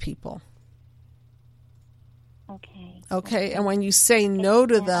reinforcing these people. Okay, and when you say no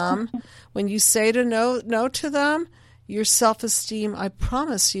to them, no to them, your self-esteem, I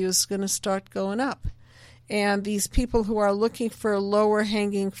promise you, is going to start going up. And these people who are looking for lower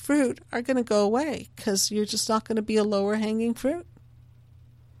hanging fruit are going to go away because you're just not going to be a lower hanging fruit.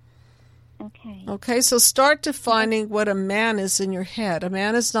 Okay, so start defining what a man is in your head. A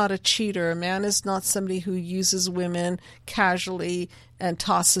man is not a cheater. A man is not somebody who uses women casually and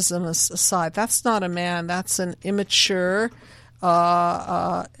tosses them aside. That's not a man. That's an immature,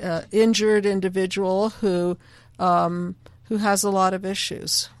 injured individual who has a lot of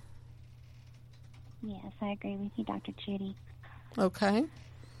issues. Yes, I agree with you, Dr. Judy. Okay.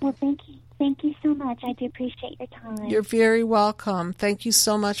 Well, thank you. Thank you so much. I do appreciate your time. You're very welcome. Thank you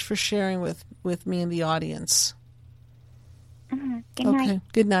so much for sharing with me and the audience. Good night. Okay.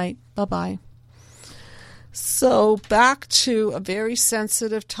 Good night. Bye-bye. So back to a very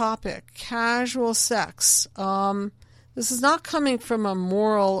sensitive topic, casual sex. This is not coming from a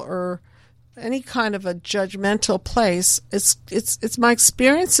moral or any kind of a judgmental place. It's my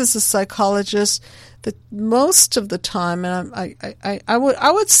experience as a psychologist that most of the time, and I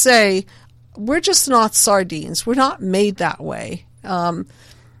would say, we're just not sardines. We're not made that way.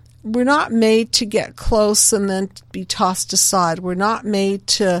 We're not made to get close and then be tossed aside. We're not made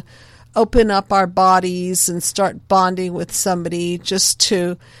to open up our bodies and start bonding with somebody just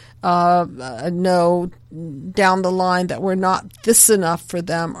to know down the line that we're not this enough for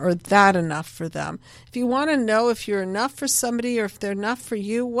them or that enough for them. If you want to know if you're enough for somebody or if they're enough for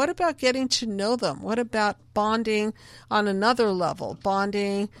you, what about getting to know them? What about bonding on another level,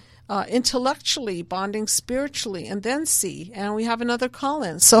 bonding intellectually, bonding spiritually, and then see? And we have another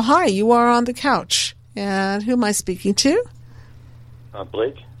call-in. So hi, you are on the couch. And who am I speaking to?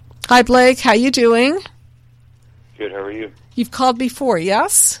 Blake. Hi, Blake. How you doing? Good. How are you? You've called before,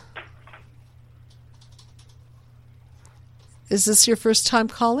 yes? Is this your first time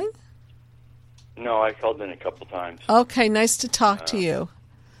calling? No, I called in a couple times. Okay, nice to talk to you.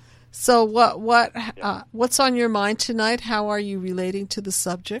 So what's on your mind tonight? How are you relating to the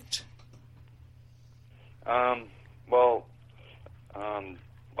subject?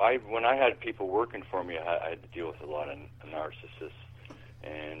 When I had people working for me, I had to deal with a lot of narcissists,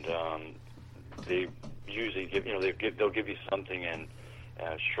 and they usually they'll give you something and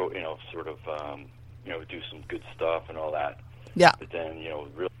show do some good stuff and all that. Yeah. But then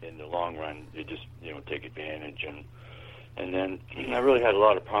really in the long run, you just take advantage and then I really had a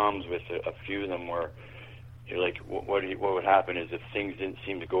lot of problems with a few of them where you're like, what would happen is if things didn't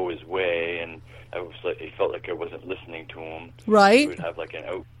seem to go his way, and it felt like I wasn't listening to him. Right. He would have like an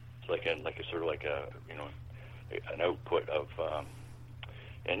out, an output of,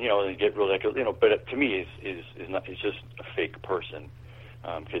 and get really but to me is not. He's just a fake person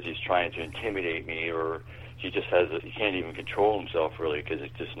because he's trying to intimidate me, or he can't even control himself really because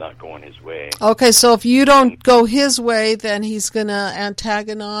it's just not going his way. Okay, so if you don't go his way, then he's going to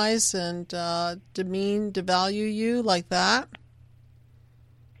antagonize and devalue you like that?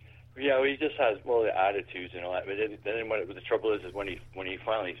 Yeah, well, he just has the attitudes and all that. But then the trouble is when he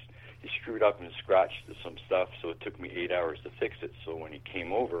finally he screwed up and scratched some stuff, so it took me 8 hours to fix it. So when he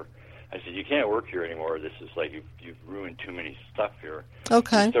came over, I said, "You can't work here anymore. This is like you've ruined too many stuff here."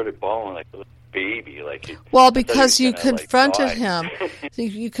 Okay. He started bawling like a little baby, because you confronted him.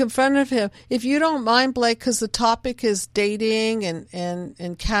 You confronted him. If you don't mind, Blake, because the topic is dating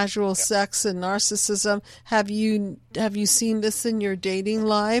and casual sex and narcissism, have you seen this in your dating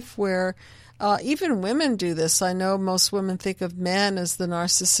life where even women do this? I know most women think of men as the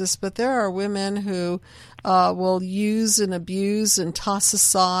narcissist, but there are women who will use and abuse and toss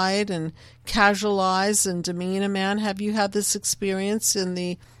aside and casualize and demean a man. Have you had this experience in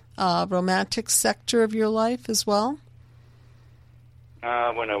the romantic sector of your life as well?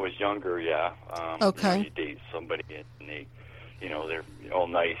 When I was younger, yeah. Okay. You date somebody and they're all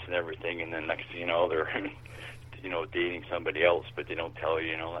nice and everything, and then next thing you know, they're dating somebody else, but they don't tell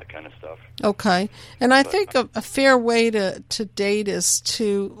you, that kind of stuff. Okay. And I think a fair way to date is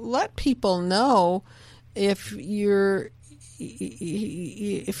to let people know if you're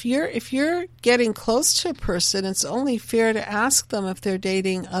getting close to a person, it's only fair to ask them if they're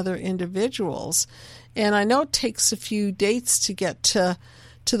dating other individuals. And I know it takes a few dates to get to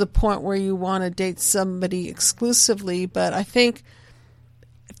the point where you want to date somebody exclusively, but I think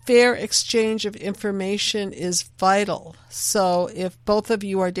fair exchange of information is vital. So if both of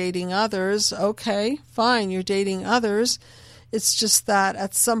you are dating others, okay, fine, you're dating others. It's just that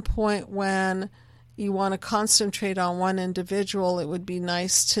at some point when you want to concentrate on one individual, it would be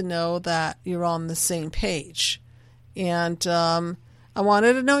nice to know that you're on the same page. And I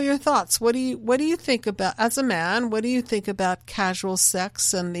wanted to know your thoughts. What do you think about, as a man, what do you think about casual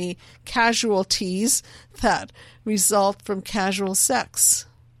sex and the casualties that result from casual sex?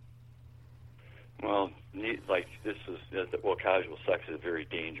 Well, casual sex is a very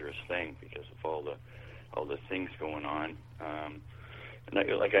dangerous thing because of all the things going on. And I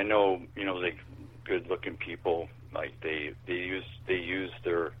know, like good-looking people, like they use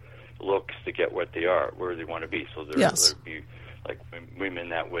their looks to get what they are, where they want to be. So there'd be like women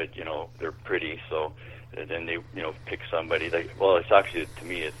that would, they're pretty, so then they, pick somebody. It's actually, to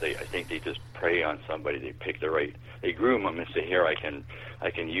me, I think they just prey on somebody. They pick they groom them and say, here, I can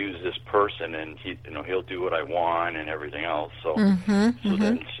use this person, and he'll do what I want and everything else. So,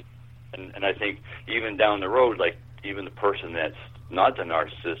 then, and I think even down the road, like even the person that's not the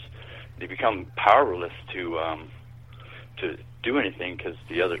narcissist, they become powerless to do anything because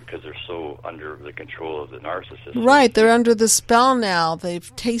they're so under the control of the narcissist. Right, they're under the spell now.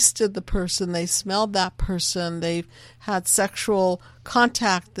 They've tasted the person, they smelled that person, they've had sexual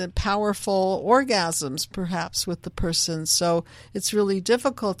contact and powerful orgasms perhaps with the person. So it's really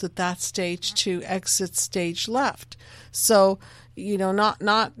difficult at that stage to exit stage left. So,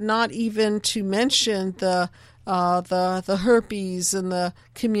 not even to mention the herpes and the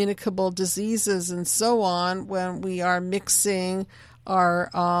communicable diseases and so on when we are mixing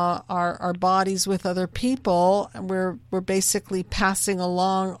our bodies with other people. We're basically passing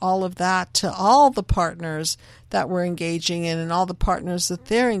along all of that to all the partners that we're engaging in and all the partners that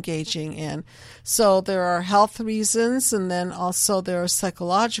they're engaging in. So there are health reasons, and then also there are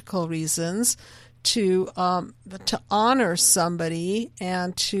psychological reasons to honor somebody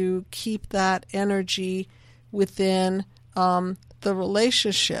and to keep that energy within the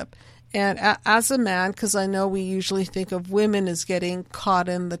relationship. And as a man, because I know we usually think of women as getting caught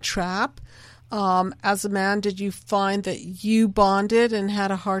in the trap, as a man, did you find that you bonded and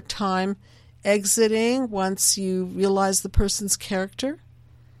had a hard time exiting once you realized the person's character?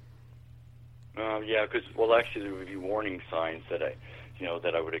 Yeah, because actually there would be warning signs that I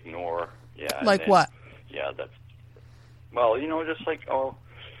would ignore. Yeah. Like what? Yeah, that's just like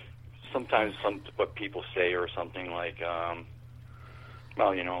sometimes what people say or something like, I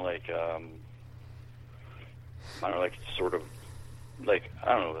don't know,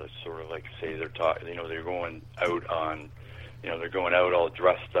 say they're talking, they're going out on, they're going out all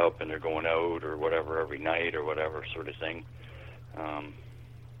dressed up and they're going out or whatever every night or whatever sort of thing.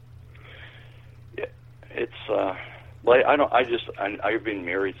 I've been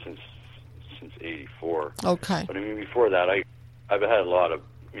married since '84. Okay. But I mean, before that, I've had a lot of,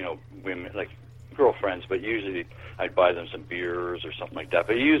 women, like girlfriends, but usually I'd buy them some beers or something like that.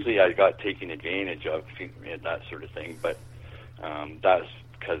 But usually I got taken advantage of, that sort of thing. But that's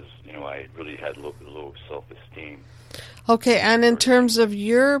because, I really had low self-esteem. Okay, and in terms of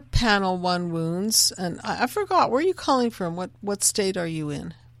your Panel 1 wounds, and I forgot, where are you calling from? What state are you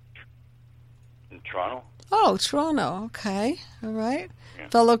in? In Toronto. Oh, Toronto. Okay. All right. Yeah.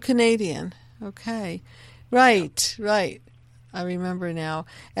 Fellow Canadian. Okay. Right. Yeah. Right. I remember now.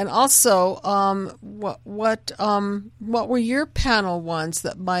 And also, what were your Panel 1s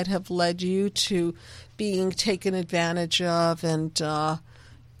that might have led you to being taken advantage of and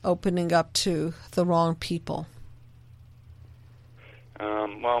opening up to the wrong people?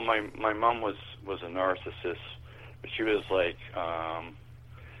 My mom was a narcissist, but she was like,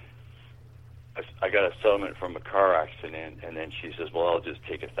 I got a settlement from a car accident, and then she says, well, I'll just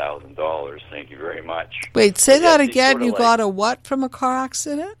take $1,000. Thank you very much. Wait, say that again. You got a what from a car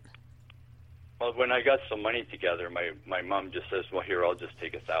accident? Well, when I got some money together, my mom just says, well, here, I'll just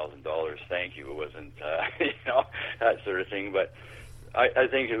take $1,000. Thank you. It wasn't, that sort of thing. But I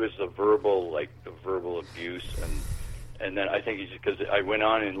think it was the verbal abuse. And then I think it's because I went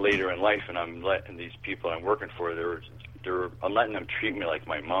on in later in life, and I'm letting these people I'm working for, I'm letting them treat me like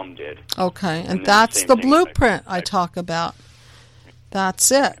my mom did. Okay, and that's the blueprint I talk about.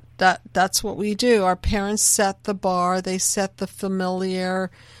 That's it. that's what we do. Our parents set the bar. They set the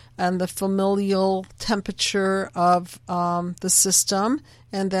familiar and the familial temperature of the system,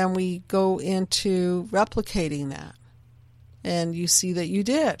 and then we go into replicating that. And you see that you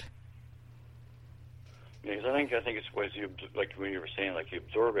did. Because I think it's what you, like when you were saying, like you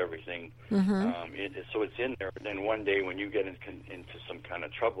absorb everything, so it's in there. And then one day when you get into some kind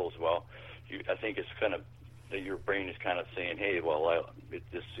of troubles, well, I think it's kind of that your brain is kind of saying, hey, well,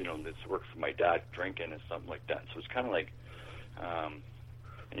 this worked for my dad drinking and something like that. So it's kind of like,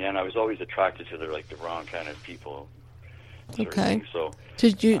 and I was always attracted to the wrong kind of people. Okay. So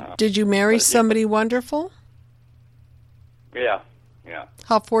did you marry somebody wonderful? Yeah.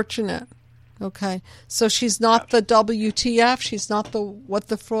 How fortunate. Okay. So she's not the WTF. She's not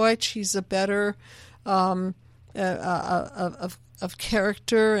the Freud. She's a better of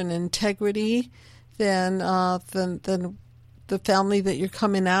character and integrity than the family that you're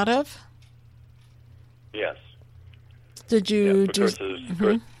coming out of. Yes. Did you? Because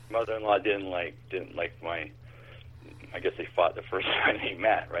mother-in-law didn't like my. I guess they fought the first time they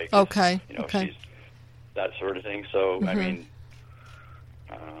met, right? Okay. She's that sort of thing. So I mean,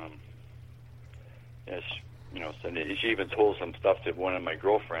 yes, so she even told some stuff to one of my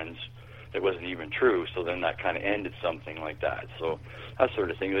girlfriends that wasn't even true. So then that kind of ended something like that. So that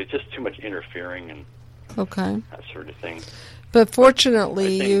sort of thing. There's just too much interfering and that sort of thing. But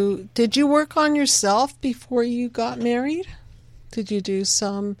fortunately, did you work on yourself before you got married? Did you do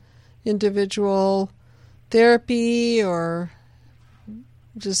some individual therapy or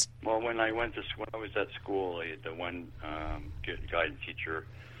just? Well, when I was at school, the one guidance teacher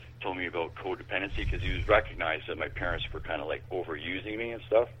told me about codependency because he was recognized that my parents were kind of like overusing me and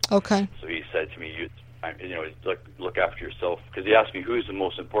stuff. Okay. So he said to me, look after yourself, because he asked me who's the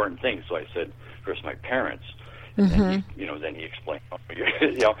most important thing. So I said, first my parents. And then he explained.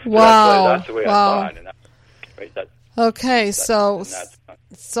 Wow. That's the way I thought. And okay, so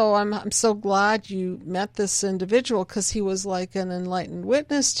I'm so glad you met this individual because he was like an enlightened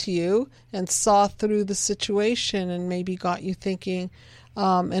witness to you and saw through the situation and maybe got you thinking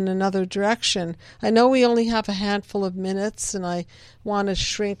in another direction. I know we only have a handful of minutes and I want to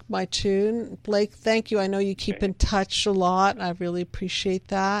shrink my tune. Blake, thank you. I know you keep in touch a lot. I really appreciate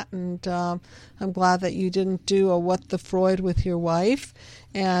that. And I'm glad that you didn't do a what the Freud with your wife.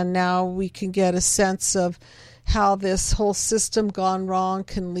 And now we can get a sense of how this whole system gone wrong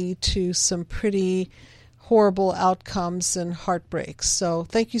can lead to some pretty horrible outcomes and heartbreaks. So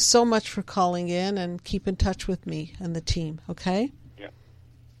thank you so much for calling in and keep in touch with me and the team, okay?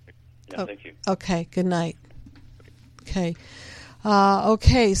 Yeah, thank you. Okay, good night. Okay.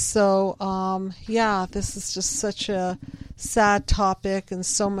 So this is just such a sad topic and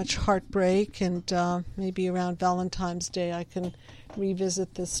so much heartbreak, and maybe around Valentine's Day I can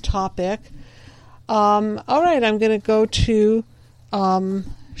revisit this topic. All right, I'm going to go to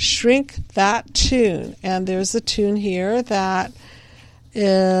Shrink That Tune, and there's a tune here that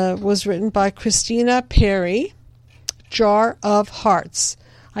was written by Christina Perry, Jar of Hearts.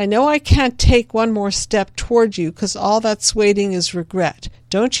 I know I can't take one more step toward you because all that's waiting is regret.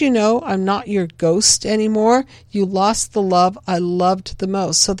 Don't you know I'm not your ghost anymore? You lost the love I loved the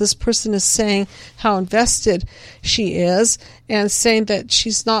most. So this person is saying how invested she is and saying that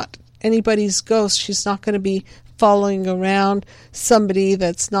she's not anybody's ghost. She's not going to be following around somebody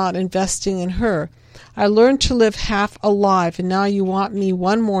that's not investing in her. I learned to live half alive, and now you want me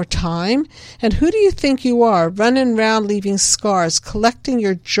one more time? And who do you think you are, running around leaving scars, collecting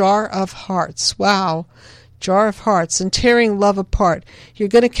your jar of hearts? Wow, jar of hearts, and tearing love apart. You're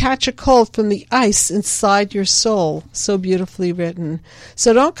going to catch a cold from the ice inside your soul. So beautifully written.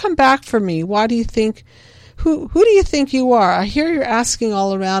 So don't come back for me. Why do you think... Who do you think you are? I hear you're asking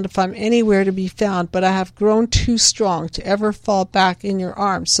all around if I'm anywhere to be found, but I have grown too strong to ever fall back in your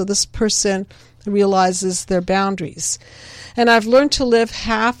arms. So this person realizes their boundaries. And I've learned to live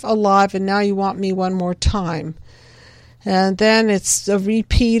half alive, and now you want me one more time. And then it's a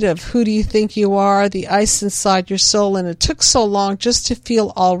repeat of who do you think you are, the ice inside your soul, and it took so long just to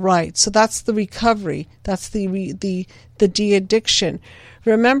feel all right. So that's the recovery. That's the de-addiction.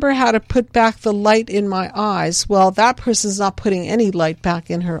 Remember how to put back the light in my eyes. Well, that person's not putting any light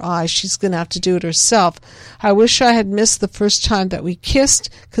back in her eyes. She's going to have to do it herself. I wish I had missed the first time that we kissed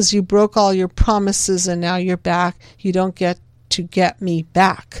because you broke all your promises and now you're back. You don't get to get me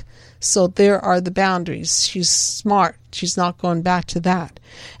back. So there are the boundaries. She's smart. She's not going back to that.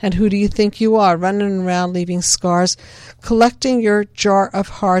 And who do you think you are, running around leaving scars, collecting your jar of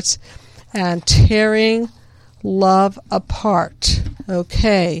hearts and tearing love apart?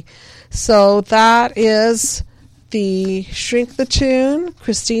 Okay, so that is the Shrink the Tune,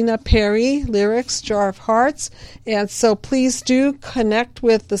 Christina Perry, lyrics, Jar of Hearts. And so please do connect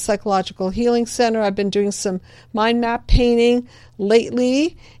with the Psychological Healing Center. I've been doing some mind map painting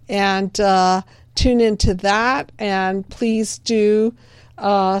lately, and tune into that. And please do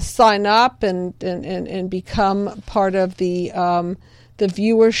sign up and become part of the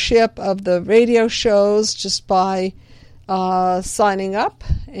viewership of the radio shows just by signing up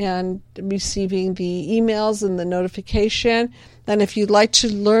and receiving the emails and the notification. And if you'd like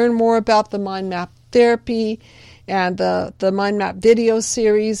to learn more about the mind map therapy and the mind map video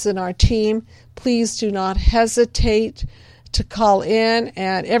series in our team, please do not hesitate to call in,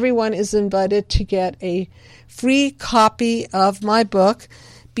 and everyone is invited to get a free copy of my book,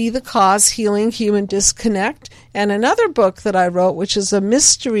 Be the Cause, Healing Human Disconnect, and another book that I wrote, which is a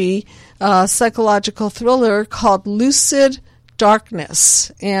mystery psychological thriller called Lucid Darkness.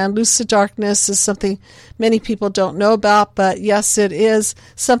 And Lucid Darkness is something many people don't know about, but yes, it is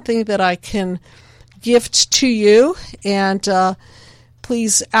something that I can gift to you, and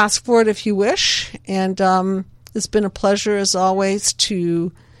please ask for it if you wish. And it's been a pleasure, as always,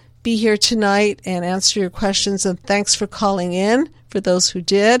 to be here tonight and answer your questions, and thanks for calling in for those who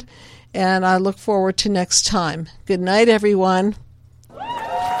did, and I look forward to next time. Good night, everyone.